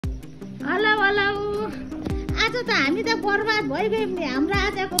आज त हामी त बर्बाद भइगयौँ नि। हाम्रो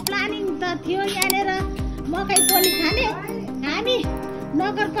आजको प्लानिङ त थियो यहाँनिर मकै पोली खाने। हामी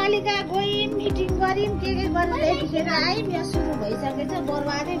नगरपालिका गयौँ, मिटिङ गऱ्यौँ, के गरेर यतिखेर आयौँ, यहाँ सुरु भइसकेछ।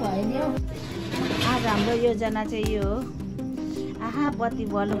 बर्बादै भयो नि हौ। आज हाम्रो योजना चाहिँ यो हो। आहा बत्ती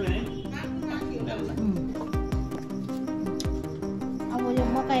बल्यो। अब यो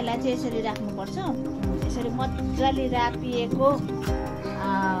मकैलाई चाहिँ यसरी राख्नुपर्छ। यसरी मजाले राखिएको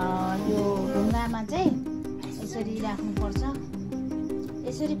यो ढुङ्गामा चाहिँ यसरी राख्नुपर्छ।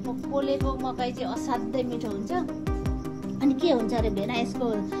 यसरी पोलेको मकै चाहिँ असाध्यै मिठो हुन्छ। अनि के हुन्छ अरे भेना यसको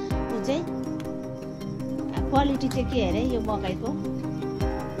चाहिँ क्वालिटी चाहिँ के अरे यो मकैको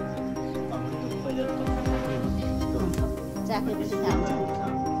चाखेपछि थाहा हुन्छ।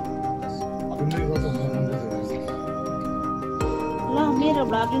 ल मेरो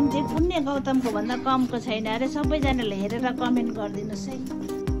भ्लगिङ चाहिँ पुण्य गौतमको भन्दा कमको छैन अरे। सबैजनाले हेरेर कमेन्ट गरिदिनुहोस् है।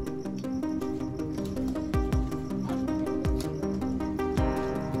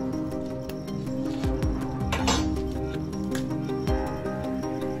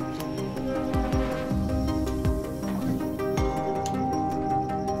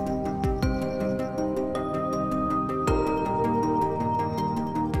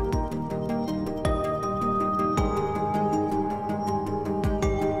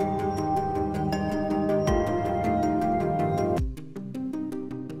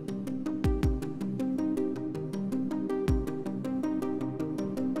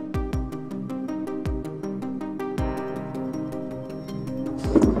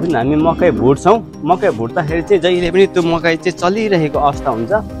 जुन हामी मकै भुट्छौँ, मकै भुट्दाखेरि चाहिँ जहिले पनि त्यो मकै चाहिँ चलिरहेको अवस्था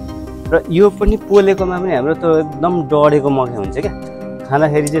हुन्छ र यो पनि पोलेकोमा पनि हाम्रो त्यो एकदम डढेको मकै हुन्छ क्या।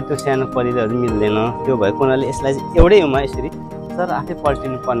 खाँदाखेरि चाहिँ त्यो सानो परिलाहरू मिल्दैन। त्यो भएको हुनाले यसलाई चाहिँ एउटै उमा यसरी तर आफै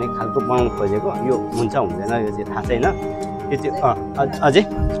पल्टिनु पर्ने खालको बनाउनु खोजेको। यो हुन्छ हुँदैन यो चाहिँ थाहा छैन। यो चाहिँ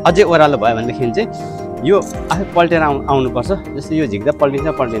अझै ओह्रालो भयो भनेदेखि चाहिँ यो आफै पल्टेर आउनुपर्छ। जस्तै यो झिक्दा पल्टिन्छ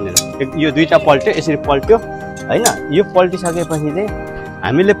पल्टिँदैन। यो दुईवटा पल्ट्यो, यसरी पल्ट्यो होइन। यो पल्टिसकेपछि चाहिँ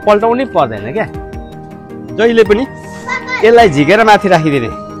हामीले पल्टाउनै पर्दैन क्या। जहिले पनि यसलाई झिकेर माथि राखिदिने।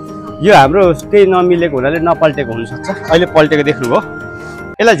 यो हाम्रो केही नमिलेको हुनाले नपल्टेको हुनसक्छ। अहिले पल्टेको देख्नुभयो।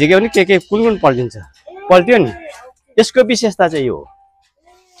 यसलाई झिक्यो भने के कुन पल्टिन्छ। पल्ट्यो नि। यसको विशेषता चाहिँ यो हो।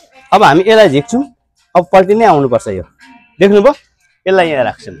 अब हामी यसलाई झिक्छौँ, अब पल्टिनै आउनुपर्छ। यो देख्नुभयो। यसलाई यहाँ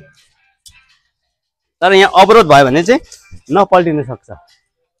राख्छौँ तर यहाँ अवरोध भयो भने चाहिँ नपल्टिन सक्छ।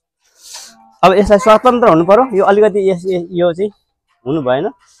 अब यसलाई स्वतन्त्र हुनु पर्यो। यो अलिकति यो चाहिँ हुनु भएन।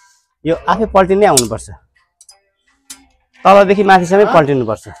 यो आफै पल्टिनै आउनुपर्छ। तलदेखि माथिसम्मै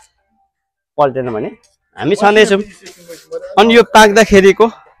पल्टिनुपर्छ। पल्टेन भने हामी छँदैछौँ। अनि यो पाक्दाखेरिको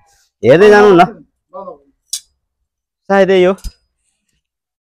हेर्दै जानु न। सायदै यो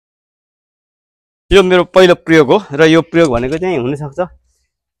मेरो पहिलो प्रयोग हो र यो प्रयोग भनेको चाहिँ हुनसक्छ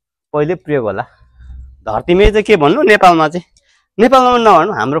पहिलो प्रयोग होला। धरतीमै चाहिँ के भन्नु, नेपालमा चाहिँ, नेपालमा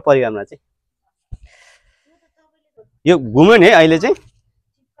नभन्नु हाम्रो परिवारमा चाहिँ यो घुम्यो नि अहिले चाहिँ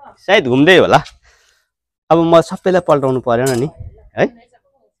सायद घुम्दै होला। अब म सबैलाई पल्टाउनु परेन नि है।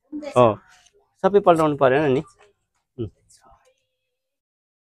 हो सबै पल्टाउनु परेन नि।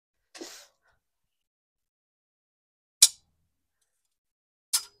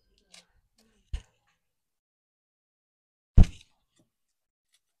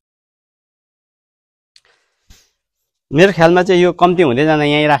 मेरो ख्यालमा चाहिँ यो कम्ती हुँदै जाँदा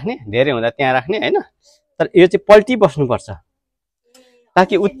यहीँ राख्ने, धेरै हुँदा त्यहाँ राख्ने होइन। तर यो चाहिँ पल्टी बस्नुपर्छ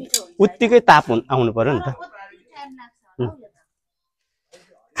ताकि उत्तिकै ताप आउनु पर्यो नि त।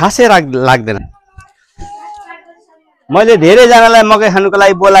 खासै लाग्दैन। मैले धेरैजनालाई मकै खानुको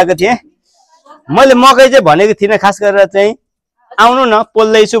लागि बोलाएको थिएँ। मैले मकै चाहिँ भनेको थिइनँ। खास गरेर चाहिँ आउनु न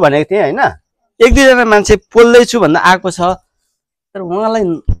पोल्दैछु भनेको थिएँ होइन। एक दुईजना मान्छे पोल्दैछु भन्दा आएको छ तर उहाँलाई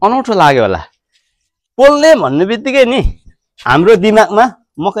अनौठो लाग्यो होला। पोल्ने भन्ने बित्तिकै नि हाम्रो दिमागमा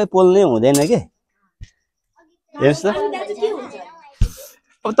मकै पोल्ने हुँदैन के। हेर्नुहोस् त।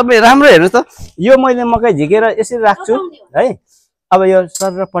 अब तपाईँ राम्रो हेर्नुहोस् त। यो मैले मकै झिकेर यसरी राख्छु है। अब यो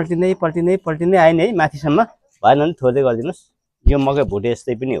सर पल्टिँदै पल्टिँदै पल्टिँदै आयो नि है माथिसम्म। भएन भने थोरै गरिदिनुहोस्। यो मकै भुटे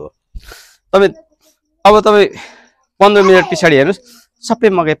जस्तै पनि हो। अब तपाईँ 15 मिनट पछाडि हेर्नुहोस् सबै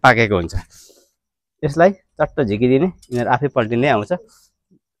मकै पाकेको हुन्छ। यसलाई चट्ट झिकिदिने, यिनीहरू आफै पल्टिँदै आउँछ।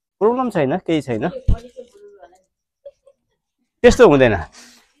 प्रब्लम छैन, केही छैन। त्यस्तो हुँदैन।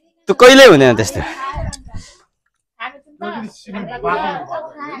 त्यो कहिल्यै हुँदैन त्यस्तो।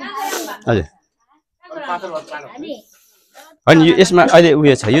 हजुर होइन यो यसमा अहिले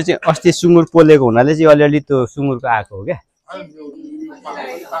उयो छ। यो चाहिँ अस्ति सुँगुर पोलेको हुनाले चाहिँ अलिअलि त्यो सुँगुरको आएको हो क्या।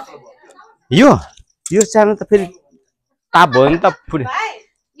 यो सानो त फेरि ताप भयो नि त फुट्यो।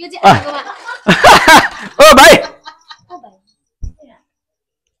 ओ भाइ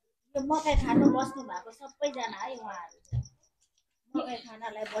मकै खानु बस्नु भएको सबैजना है उहाँहरू मकै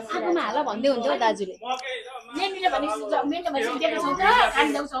खानालाई बसिरहेको हाल भन्दै हुन्छ हौ दाजुले मेनुले भने मेनु भनेपछि दिएको छौ त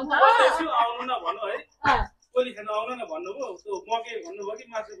खान्दैछौ त आउनु न भन्नु है कोली खान आउनु न भन्नुभयो त्यो मकै भन्नुभयो कि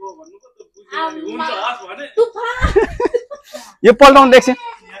मासु भयो भन्नुभयो त्यो बुझ्यो हुन्छ हस् भने यो पल्टाउनु देख्छ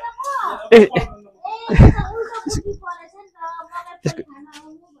ए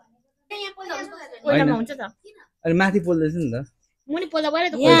अनि माथि पोल्दैछ नि त मुनि पोल्दा भयो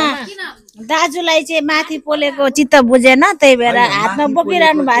त दाजुलाई चाहिँ माथि पोलेको चित्त बुझेन त्यही भएर हातमा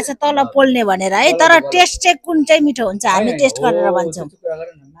बोकिरहनु भएको छ तल पोल्ने भनेर है तर टेस्ट चाहिँ कुन चाहिँ मिठो हुन्छ हामी टेस्ट गरेर भन्छौँ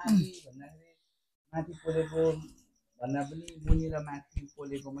माथि पोलेको भन्दा पनि मुनि र माथि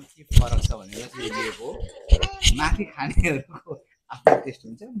पोलेकोमा के फरक छ भनेर चाहिँ दिएको हो माथि खानेहरूको आफ्नो टेस्ट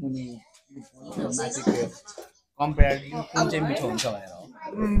हुन्छ मुनि माथिको कम्पेरिटिभ कुन चाहिँ मिठो हुन्छ भनेर हो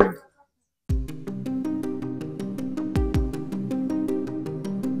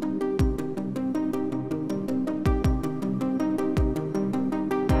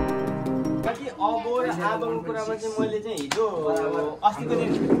आगोको कुरामा चाहिँ मैले चाहिँ हिजो अस्तिको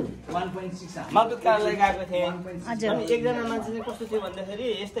दिन 1.6 मालदुत कार्यालय गएको थिएँ अनि एकजना मान्छे चाहिँ कस्तो थियो भन्दाखेरि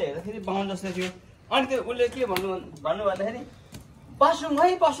यस्तै हेर्दाखेरि बाहुन जस्तो थियो अनि त्यो उसले के भन्नु भन्दाखेरि पसुङ है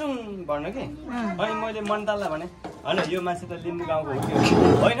पसुङ भन्नु कि अनि मैले मनताललाई भने होइन यो मान्छे त लिम्बू गाउँको हो कि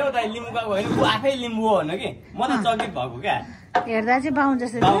होइन हौ दाइ लिम्बू गाउँको होइन ऊ आफै लिम्बू हो भन्नु कि म त चकित भएको क्या हेर्दा चाहिँ बाहुन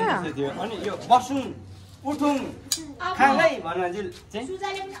जस्तो थियो अनि यो पसुङ उठुङ खालै भनेर चाहिँ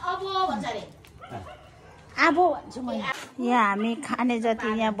अब भन्छु मैले यहाँ हामी खाने जति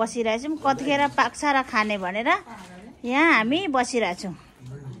यहाँ बसिरहेछौँ कतिखेर पाक्छ र खाने भनेर यहाँ हामी बसिरहेछौँ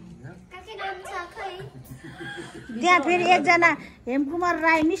त्यहाँ फेरि एकजना हेमकुमार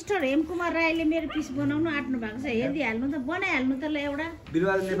राई मिस्टर हेमकुमार राईले मेरो पिस बनाउनु आँट्नु भएको छ हेरिदिइहाल्नु त बनाइहाल्नु त ल एउटा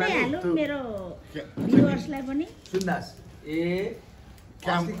सुनाइहाल्नु मेरो भ्युवर्सलाई पनि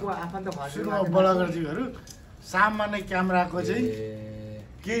बडागर्जीहरू सामान्य क्यामेराको चाहिँ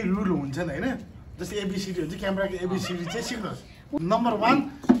केही रुल हुन्छन् होइन जस्तै एबिसिडी हुन्छ क्यामेराको एबिसिडी चाहिँ सिक्नुहोस् नम्बर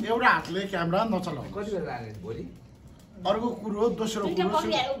 1 एउटा हातले क्यामेरा नचलाऊ अर्को कुरो दोस्रो कुरो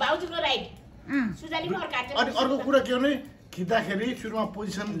अनि अर्को कुरा के भने खिच्दाखेरि सुरुमा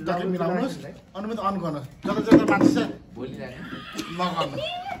पोजिसन जति मिलाउनुहोस् अनि मात्रै अन गर्नुहोस् जता जता मान्छे नगर्नु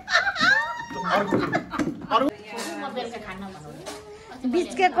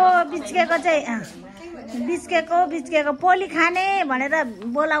बिच्केको पोली खाने भनेर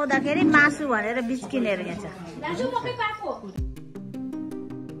बोलाउँदाखेरि मासु भनेर बिच्किने रहेछ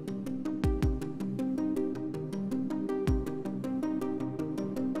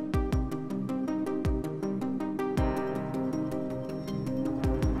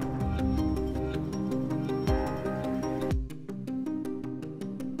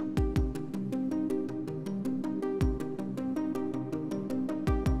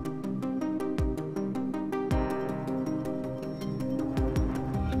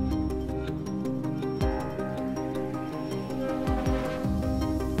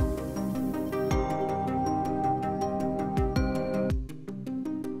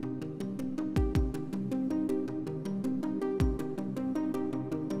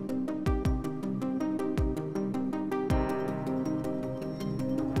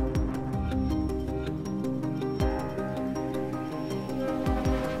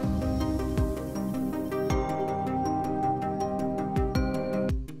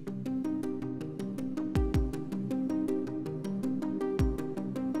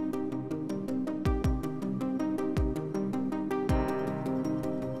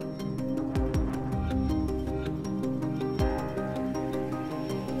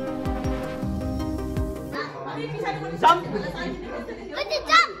Jump!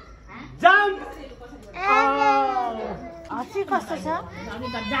 Jump! कस्तो छ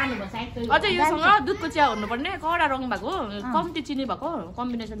अझै योसँग दुधको चिया हुनुपर्ने कडा रङ भएको कम्ती चिनी भएको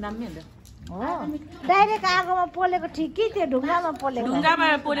कम्बिनेसन दामी हुन्छ हो डाइरेक्ट आगोमा पोलेको ठिक कि त्यो ढुङ्गामा पोलेको ढुङ्गामा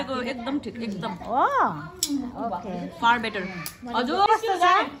पोलेको एकदम ठिक एकदम हो ओके फार बेटर हजुर कस्तो छ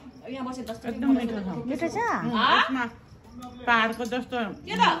यहाँ बसे जस्तो एकदम मिठो छ पहाडको जस्तो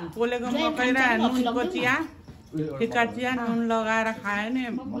पोलेको मकै र नुनको चिया फिका चिया नुन लगाएर खायो भने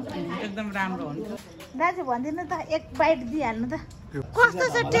एकदम राम्रो हुन्छ दाजु भनिदिनु त एक बाइट दिइहाल्नु त कस्तो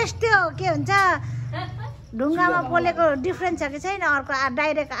छ टेस्ट त्यो के हुन्छ ढुङ्गामा पोलेको डिफ्रेन्स छ कि छैन अर्को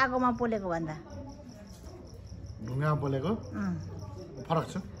डाइरेक्ट आगोमा पोलेको भन्दा ढुङ्गामा पोलेको फरक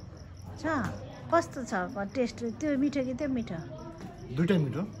छ कस्तो छ टेस्ट त्यो मिठो कि त्यो मिठो दुईटै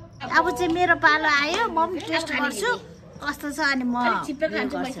मिठो अब चाहिँ मेरो पालो आयो म पनि टेस्ट गर्छु कस्तो छ अनि म छिप्पै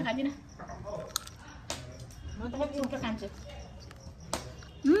खान्छु मैले खादिनँ म त छिप्पै खान्छु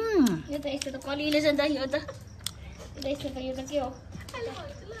यो त यस्तो त कलिलो छ नि त यो त यस्तो त यो त के हो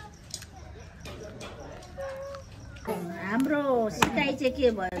सिकाइ चाहिँ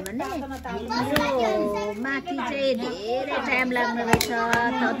के भयो भने यो माथि चाहिँ धेरै टाइम लाग्ने रहेछ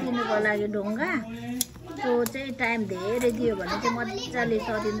ततिनुको लागि ढुङ्गा त्यो चाहिँ टाइम धेरै दियो भने चाहिँ मजाले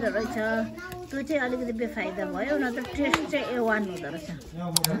ततिँदो रहेछ त्यो चाहिँ अलिकति बेफाइदा भयो नत्र टेस्ट चाहिँ A1 हुँदो रहेछ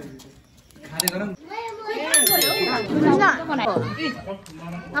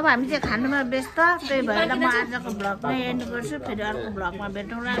अब हामी चाहिँ खानुमा व्यस्त त्यही भएर म आजको भ्लग नै एन्ड गर्छु फेरि अर्को भ्लगमा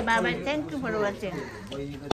भेटौँला बाबा थ्याङ्क यू फर वाचिङ